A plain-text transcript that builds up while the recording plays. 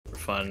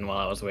fun while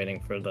I was waiting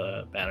for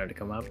the banner to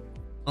come up.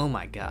 Oh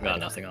my god. Got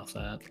nothing off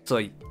that.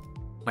 So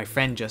my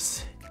friend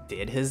just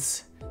did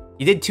his.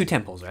 You did 2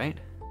 temples, right?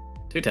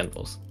 2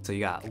 temples. So you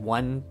got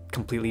 1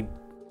 completely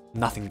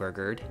nothing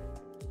burgered.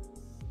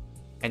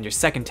 And your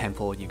second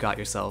temple, you got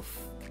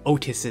yourself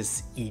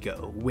Otis's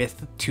Ego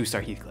with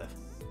 2-star Heathcliff.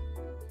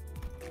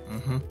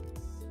 Mm-hmm.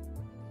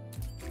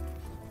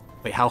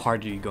 Wait, how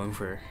hard are you going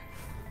for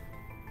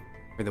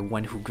the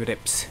one who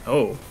grips?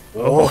 Oh.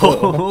 Oh,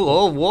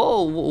 whoa,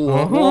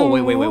 whoa, whoa,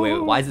 whoa,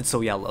 wait. Why is it so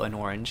yellow and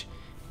orange?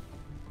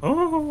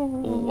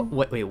 Oh.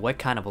 Wait, what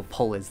kind of a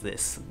pull is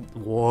this?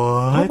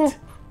 What?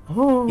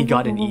 He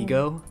got an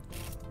ego?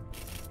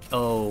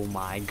 Oh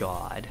my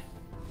god.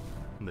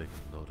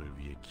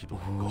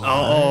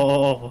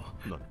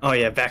 Oh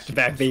yeah, back to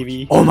back,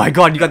 baby. Oh my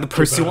god, you got the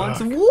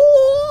pursuance?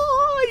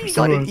 Whoa! He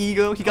got an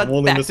ego. He got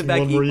back to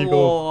back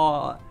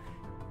ego.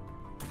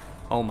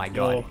 Oh my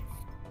god.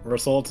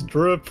 Mersault's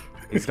drip.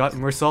 He's got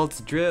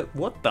Mersault's drip.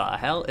 What the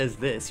hell is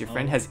this? Your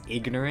friend has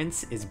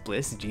ignorance is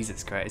bliss?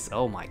 Jesus Christ.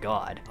 Oh my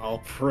god.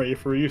 I'll pray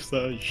for you,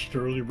 sir.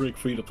 Surely break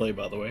free to play,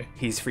 by the way.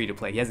 He's free to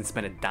play. He hasn't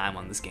spent a dime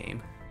on this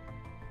game.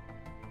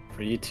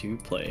 Free to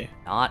play.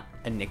 Not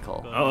a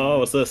nickel. Oh,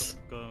 what's this?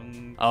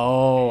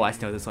 Oh, I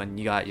know this one.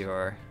 You got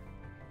your...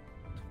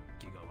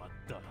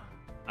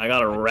 I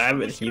got a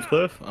rabbit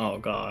Heathcliff? Oh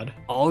god.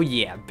 Oh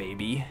yeah,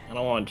 baby. I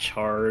don't want to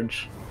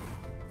charge.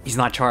 He's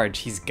not charged.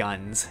 He's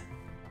guns.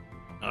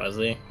 Oh, is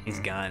he? He's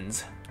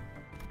guns.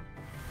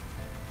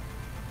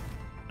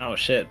 Oh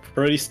shit.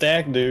 Pretty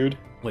stacked, dude.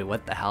 Wait,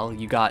 what the hell?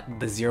 You got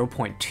the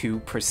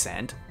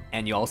 0.2%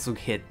 and you also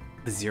hit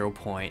the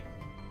 0.6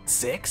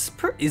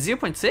 is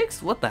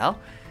 0.6? What the hell?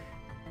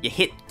 You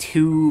hit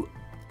 2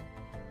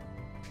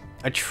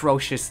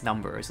 atrocious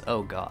numbers.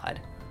 Oh god.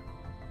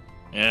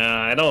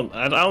 Yeah, I don't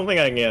think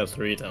I can get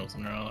 3 times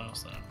in a row,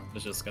 so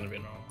it's just gonna be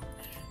normal.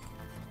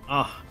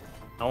 Ah,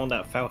 I want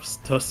that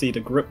Faust Tussy to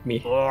grip me.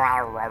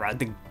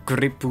 The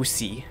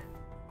Gripussy.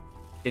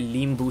 The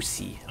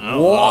Limbussy.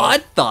 Oh,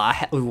 what the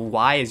hell?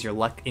 Why is your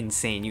luck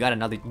insane? You got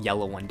another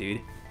yellow one,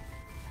 dude.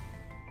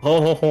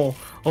 Oh.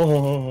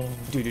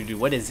 Dude,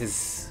 what is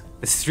his...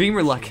 The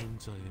streamer luck?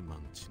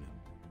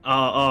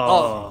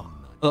 Uh-oh.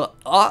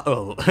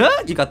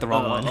 You got the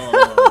wrong one.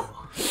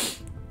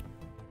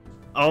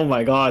 Oh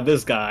my god,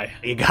 this guy.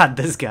 You got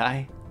this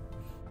guy.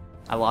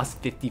 I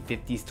lost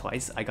 50-50s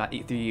twice. I got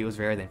 3 Eagles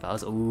rarer than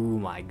Faust. Oh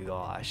my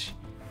gosh.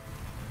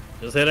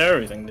 Just hit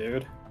everything,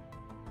 dude.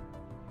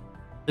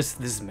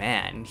 This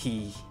man,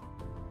 he's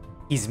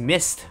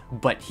missed,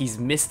 but he's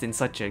missed in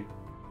such a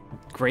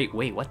great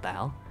way. What the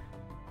hell?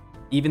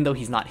 Even though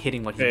he's not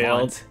hitting what he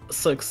wants.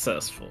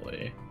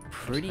 Successfully.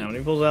 Pretty. How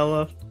many pulls do I have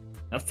left?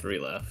 I have 3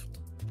 left.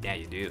 Yeah,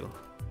 you do.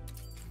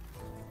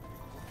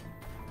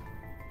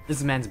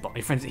 This man's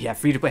your friends, yeah,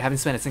 free to play. Haven't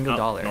spent a single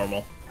dollar.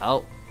 Normal.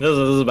 Oh, this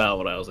is about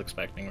what I was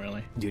expecting,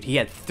 really. dude, he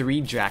had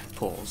 3 jacked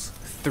pulls,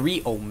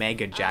 3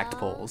 Omega jacked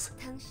pulls.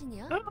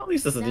 Oh, at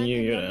least this is the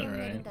new unit,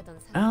 right?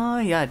 Oh,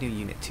 yeah, new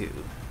unit too.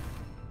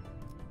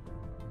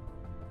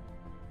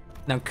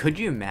 Now, could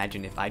you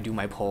imagine if I do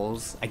my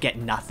pulls, I get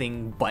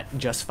nothing but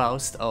just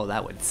Faust? Oh,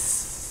 that would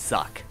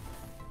suck.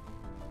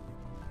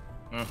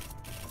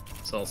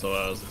 It's also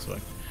what I was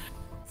expecting.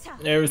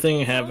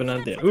 Everything happened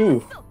at the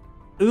ooh.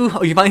 Ooh,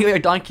 oh, you finally got your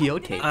Don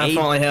Quixote. I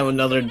finally have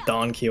another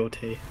Don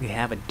Quixote. We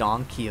have a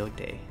Don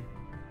Quixote.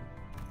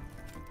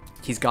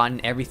 He's gotten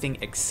everything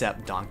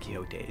except Don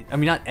Quixote. I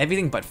mean, not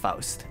everything but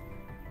Faust.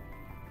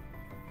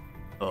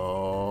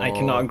 Oh. I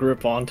cannot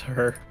grip onto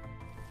her.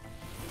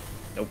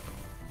 Nope.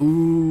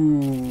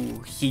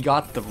 Ooh, he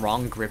got the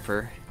wrong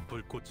gripper.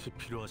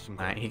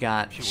 Alright, he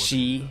got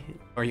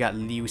or he got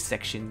Liu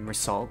section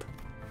Mersault.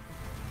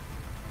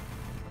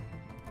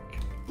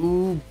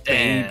 Ooh,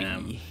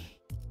 Damn. baby.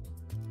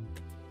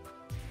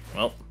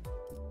 Well,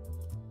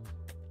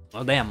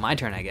 Damn, my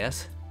turn, I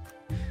guess.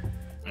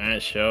 alright,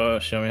 show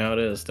me how it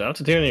is. Do I have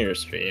to tune in your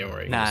stream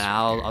or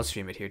I'll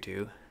stream it here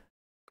too.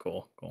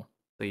 Cool. So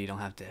you don't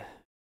have to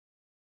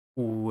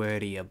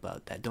worry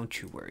about that.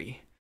 Don't you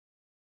worry.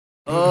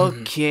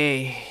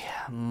 Okay,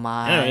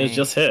 Yeah, it's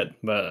just hit,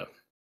 but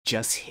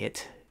just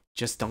hit.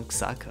 Just don't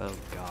suck. Oh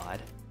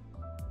god.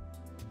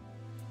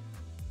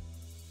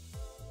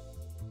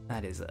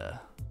 That is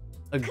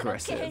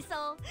aggressive.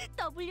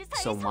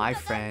 So my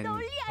friend,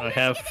 I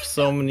have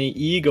so many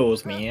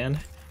egos, man.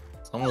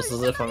 It's almost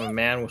as if I'm a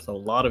man with a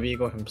lot of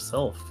ego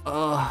himself.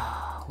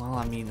 well,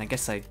 I mean, I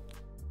guess I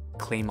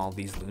claim all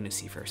these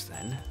lunacy first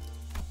then.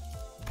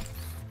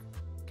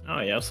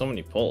 Oh, you have so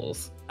many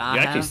pulls. I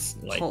You have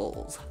actually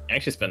pulls. you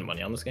actually spend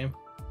money on this game.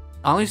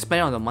 I only spent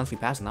it on the monthly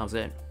pass and that was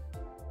it.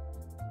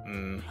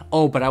 Mm.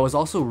 Oh, but I was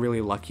also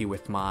really lucky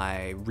with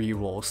my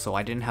rerolls, so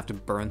I didn't have to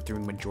burn through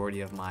the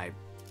majority of my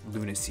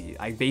lunacy.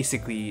 I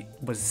basically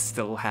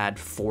still had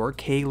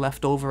 4k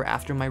left over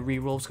after my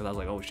rerolls because I was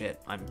like, oh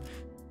shit,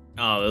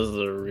 Oh, this is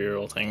a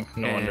real thing.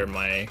 No wonder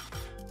my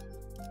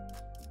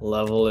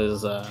level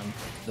is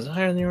it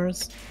higher than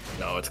yours?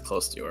 No, it's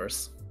close to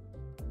yours.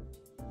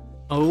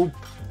 Oh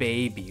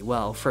baby.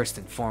 Well, first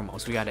and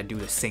foremost, we gotta do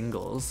the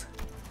singles.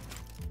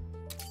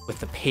 with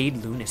the paid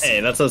Lunacy.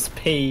 Hey, that's us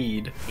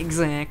paid.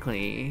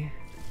 Exactly.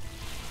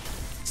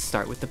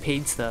 Start with the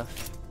paid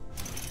stuff.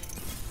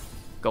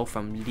 Go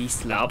from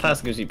least Battle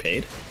Pass gives you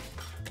paid?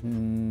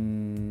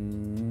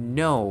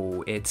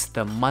 No, it's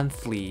the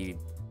monthly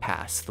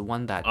pass, the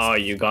one that's Oh,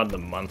 you got the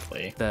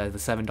monthly. the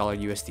 $7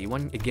 USD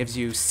one. It gives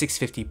you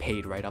 650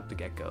 paid right up the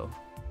get-go.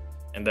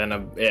 And then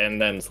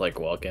it's like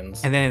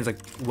Welkins. And then it's like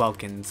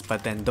Welkins,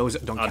 but then those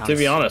don't count. To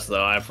be honest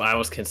though, I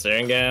was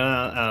considering getting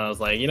that, and I was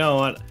like, you know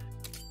what?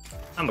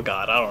 I'm a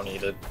god, I don't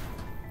need it.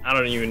 I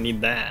don't even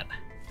need that.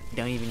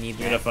 Don't even need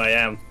that. Even if I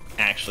am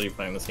actually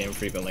playing this game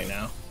frequently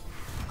now.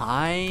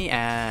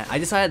 I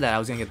decided that I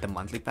was gonna get the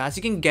monthly pass.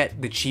 You can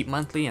get the cheap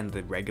monthly and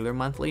the regular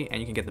monthly, and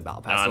you can get the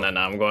battle pass. No,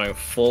 I'm going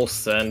full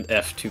send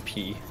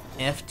F2P.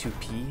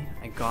 F2P.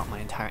 I got my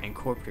entire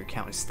Incorporator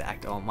account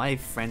stacked. Oh, my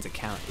friend's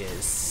account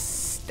is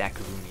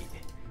stackaroonie.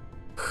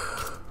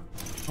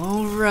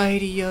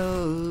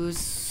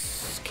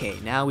 Alrighty-os. Okay,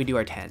 now we do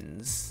our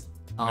 10s.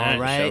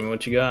 Alright. Show me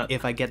what you got.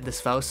 If I get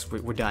this Faust,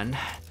 we're done.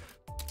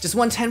 Just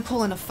one 10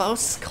 pull and a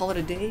Faust, call it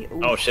a day.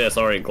 Ooh. Oh shit, it's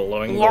already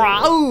glowing.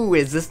 Wow,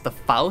 is this the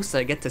Faust?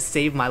 I get to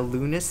save my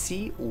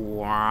Lunacy?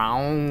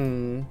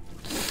 Wow.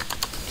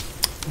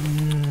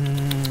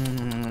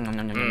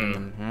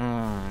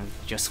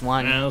 Just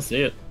one. Yeah, let's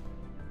see it.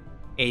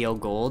 AO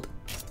gold.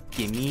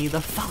 Give me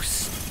the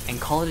Faust and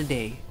call it a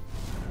day.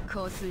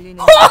 No,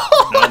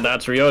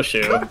 that's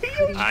Ryoshu.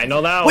 I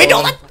know that Wait,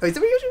 one. no, is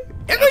it Ryoshu?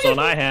 That's what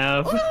I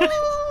have.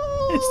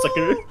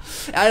 Sucker.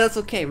 That's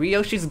okay.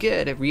 Ryoshu's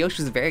good.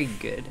 Ryoshu's very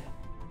good.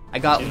 I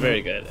got. She's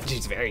very good.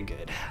 She's very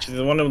good.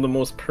 She's one of the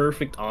most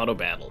perfect auto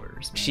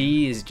battlers. Man.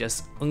 She is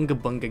just unga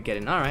bunga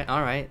getting. All right,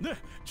 all right.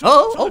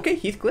 Oh, okay.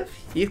 Heathcliff.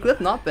 Heathcliff,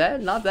 not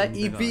bad, not bad.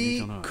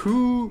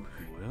 Ibiku.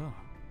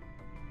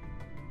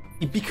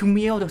 Ibiku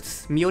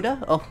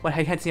Miyoda. Oh, well,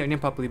 I can't say your name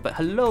properly, but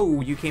hello.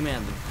 You came in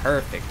at the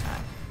perfect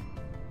time.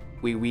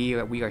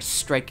 We are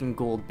striking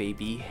gold,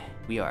 baby.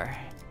 We are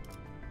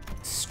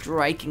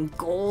striking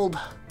gold.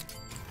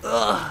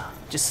 Ugh,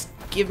 just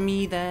give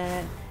me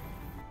that.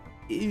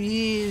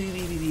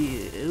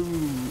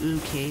 Ooh,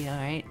 okay, all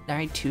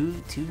right, two.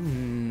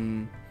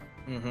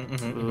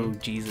 Oh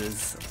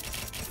Jesus,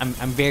 I'm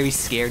very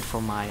scared for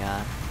my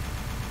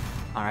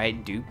All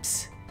right,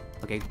 dupes.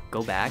 Okay,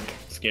 go back.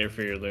 Scared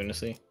for your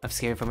Lunacy? I'm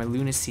scared for my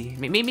Lunacy.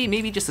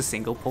 Maybe just a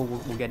single pull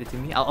will get it to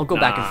me. I'll go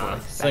back and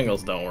forth.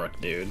 Singles don't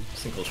work, dude.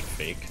 Singles are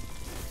fake.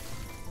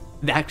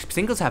 The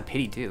singles have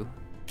pity too.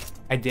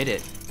 I did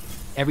it.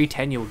 Every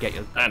 10 you'll get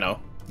your. I know,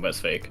 but it's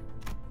fake.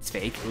 It's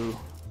fake. Ooh.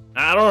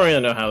 I don't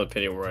really know how the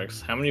pity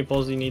works. How many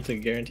pulls do you need to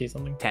guarantee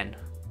something? 10.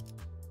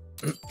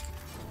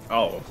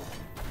 Oh.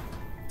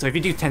 So if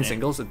you do 10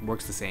 singles, it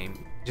works the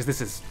same. Just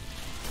this is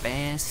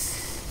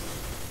fast.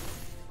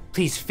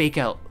 Please fake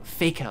out.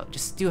 Fake out.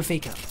 Just do a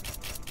fake out.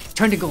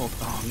 Turn to gold.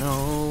 Oh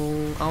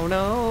no. Oh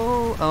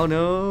no. Oh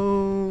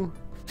no.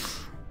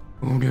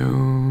 Oh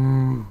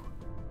no.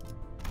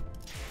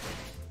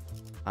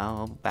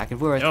 Oh, back and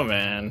forth. Yo,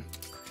 man.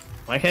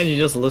 Why can't you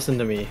just listen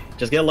to me?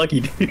 Just get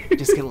lucky, dude.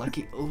 Just get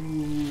lucky.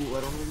 Oh,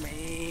 I don't know, man.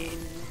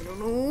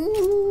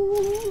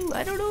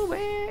 I don't know,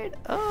 man.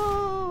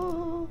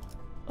 Oh.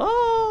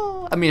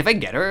 Oh. I mean, if I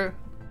get her,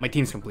 my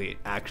team's complete,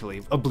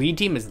 actually. A bleed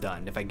team is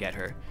done if I get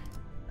her.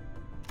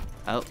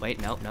 Oh, wait,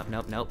 nope.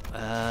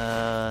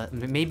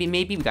 Maybe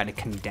we gotta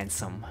condense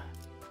some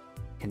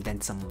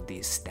of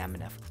these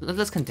stamina.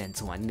 Let's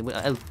condense one.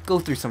 I'll go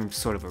through some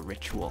sort of a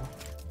ritual.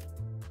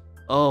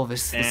 Oh,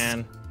 this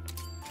is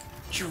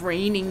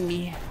draining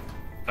me.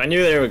 If I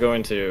knew they were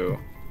going to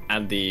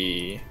add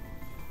the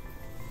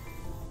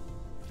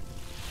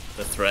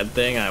thread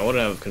thing, I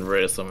wouldn't have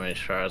converted so many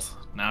shards.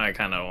 Now I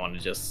kind of want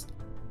to just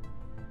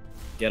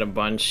get a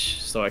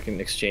bunch so I can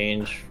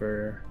exchange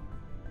for.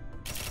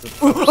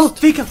 Oh,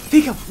 fake up!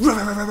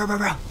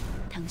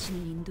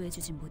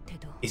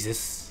 Is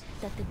this?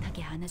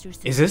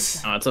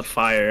 Oh, it's a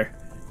fire.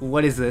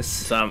 What is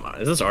this?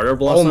 Is this Ardor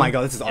Blossom? Oh my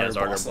god, this is Ardor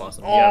Ardor Blossom.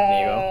 Blossom. You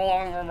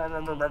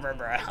have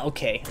Nigo.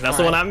 Okay. That's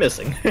the one I'm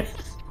missing.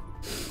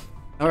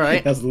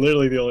 Alright. That's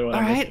literally the only one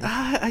I'm missing.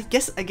 I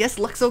guess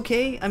luck's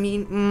okay. I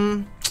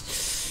mean,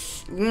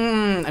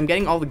 I'm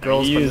getting all the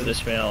girls. You use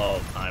Ishmael all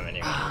the time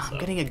anyway. I'm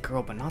getting a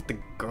girl, but not the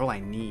girl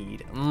I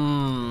need.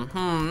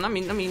 I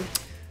mean.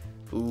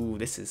 Ooh,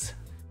 this is.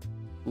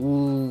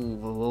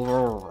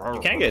 Ooh. You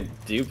can't get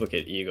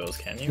duplicate egos,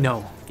 can you?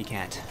 No, you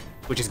can't.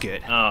 Which is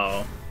good.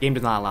 Oh. Game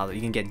does not allow that.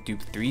 You can get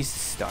dupe 3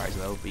 stars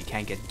though, but you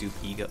can't get dupe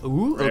ego.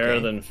 Ooh, okay.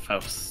 Rarer than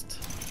Faust.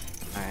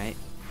 Alright.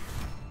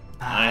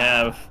 I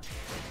have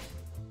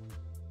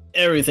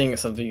everything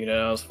except the unit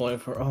I was playing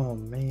for. Oh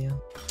man.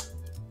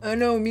 Oh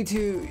no, me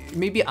too.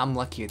 Maybe I'm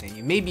luckier than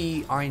you.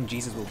 Maybe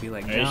RNGesus will be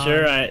like. Are you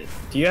sure?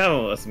 Do you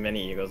have as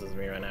many egos as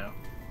me right now?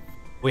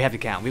 We have to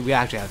count. We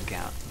actually have to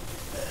count.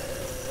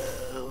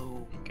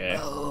 Okay.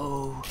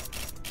 Oh.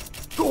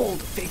 Gold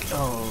fake.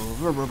 Oh.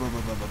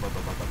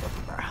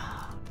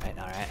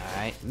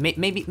 Alright.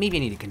 Maybe I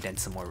need to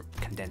condense more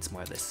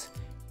of this.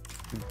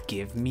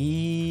 Give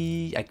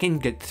me. I can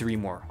get 3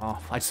 more. Oh,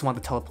 I just want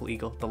the teleport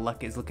eagle. The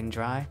luck is looking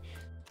dry.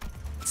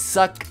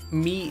 Suck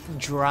me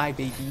dry,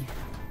 baby.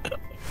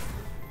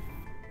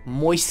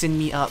 Moisten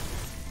me up.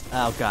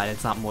 Oh god,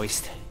 it's not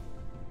moist.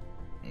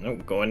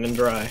 Nope, going in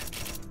dry.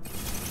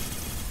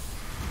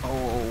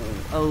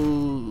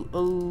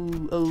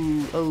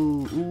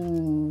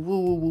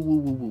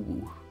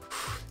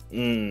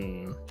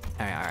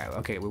 Alright,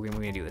 okay, we're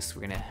gonna do this.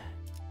 We're gonna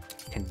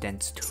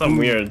condense. Some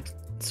weird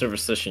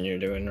superstition you're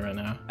doing right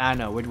now. I don't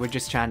know, we're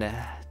just trying to,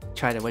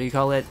 what do you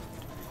call it?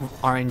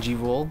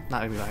 RNG roll?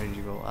 Not really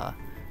RNG roll,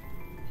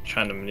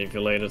 Trying to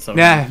manipulate it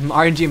somehow. yeah,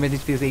 RNG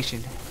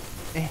manipulation.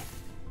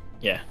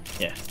 Yeah.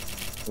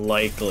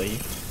 Likely.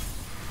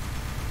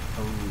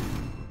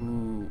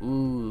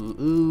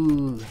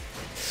 Ooh.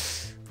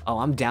 Oh,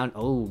 I'm down.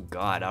 Oh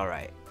god,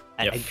 alright.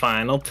 Your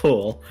final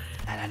pull.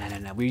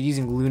 No. We're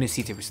using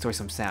Lunacy to restore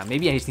some sound.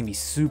 Maybe I just need to be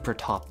super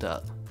topped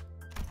up.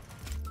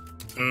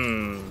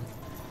 I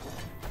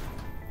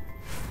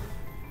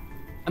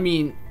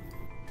mean...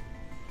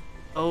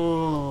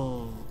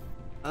 Oh,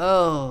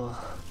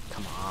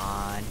 come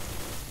on.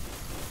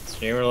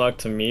 Streamer luck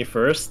to me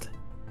first.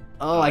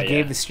 Oh, I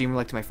gave the streamer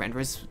luck to my friend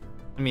first.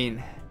 I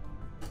mean...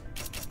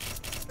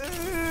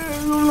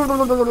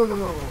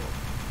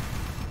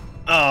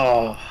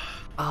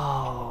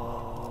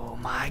 Oh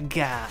my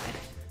god.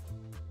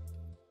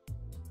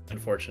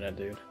 Unfortunate,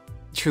 dude.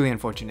 Truly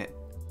unfortunate.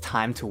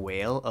 Time to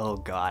wail? Oh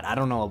god, I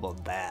don't know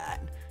about that.